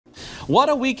What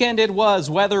a weekend it was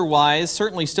weather-wise.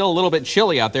 Certainly still a little bit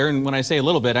chilly out there. And when I say a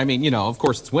little bit, I mean, of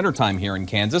course, it's wintertime here in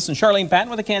Kansas. And Charlene Patton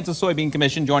with the Kansas Soybean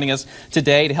Commission joining us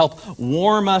today to help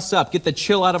warm us up, get the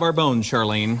chill out of our bones,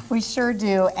 Charlene. We sure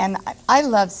do. And I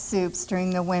love soups during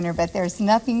the winter, but there's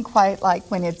nothing quite like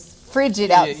when it's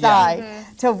frigid outside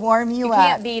to warm you up. You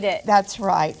can't beat it. That's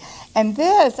right. And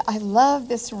I love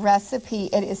this recipe.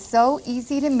 It is so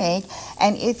easy to make.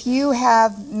 And if you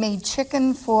have made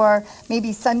chicken for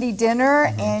maybe Sunday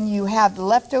dinner and you have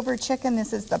leftover chicken,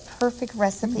 this is the perfect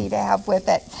recipe to have with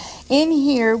it. In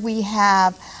here we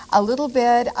have a little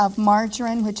bit of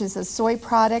margarine, which is a soy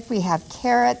product. We have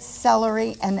carrots,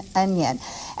 celery, and onion.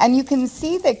 And you can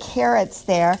see the carrots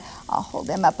there. I'll hold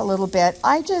them up a little bit.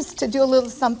 To do a little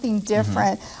something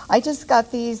different, I just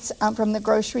got these from the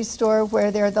grocery store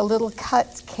where they're the little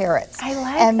cut carrots. I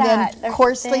like and that. then They're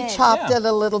coarsely thin. chopped it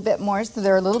a little bit more, so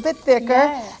they're a little bit thicker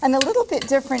and a little bit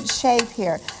different shape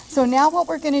here. So now what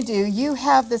we're going to do, you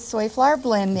have the soy flour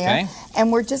blend there,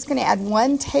 and we're just going to add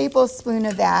 1 tablespoon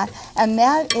of that, and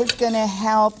that is going to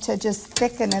help to just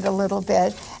thicken it a little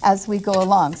bit as we go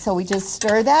along. So we just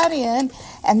stir that in,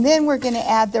 and then we're going to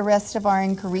add the rest of our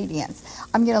ingredients.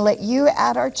 I'm going to let you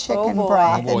add our chicken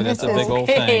broth. Oh boy, that's a big old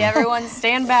thing. Hey, everyone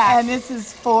stand back. And this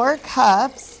is 4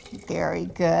 cups. Very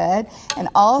good. And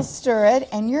I'll stir it,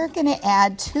 and you're going to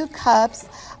add 2 cups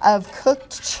of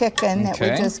cooked chicken that we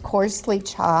just coarsely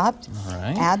chopped. All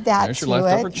right. Add that There's to your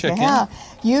leftover it. chicken. Yeah.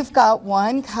 You've got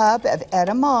 1 cup of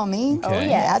edamame. Okay. Oh,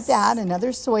 yes. Add that,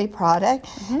 another soy product.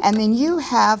 And then you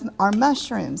have our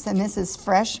mushrooms, and this is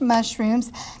fresh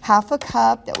mushrooms, 1/2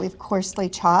 cup that we've coarsely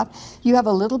chopped. You have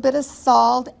a little bit of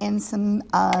salt and some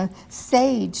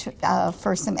sage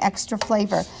for some extra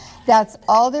flavor. That's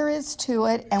all there is to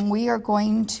it, and we are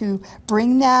going to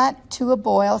bring that to a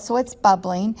boil so it's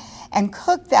bubbling and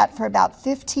cook that for about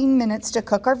 15 minutes to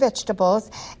cook our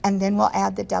vegetables, and then we'll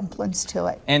add the dumplings to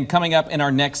it. And coming up in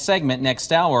our next segment,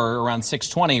 next hour, around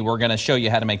 6:20, we're going to show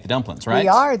you how to make the dumplings, right? We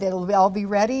are. They'll all be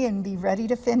ready and be ready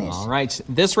to finish. All right.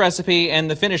 This recipe and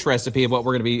the finished recipe of what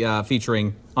we're going to be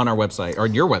featuring on our website, or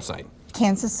your website.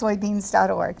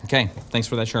 KansasSoybeans.org. Okay. Thanks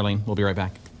for that, Charlene. We'll be right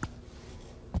back.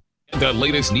 The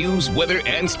latest news, weather,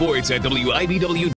 and sports at WIBW.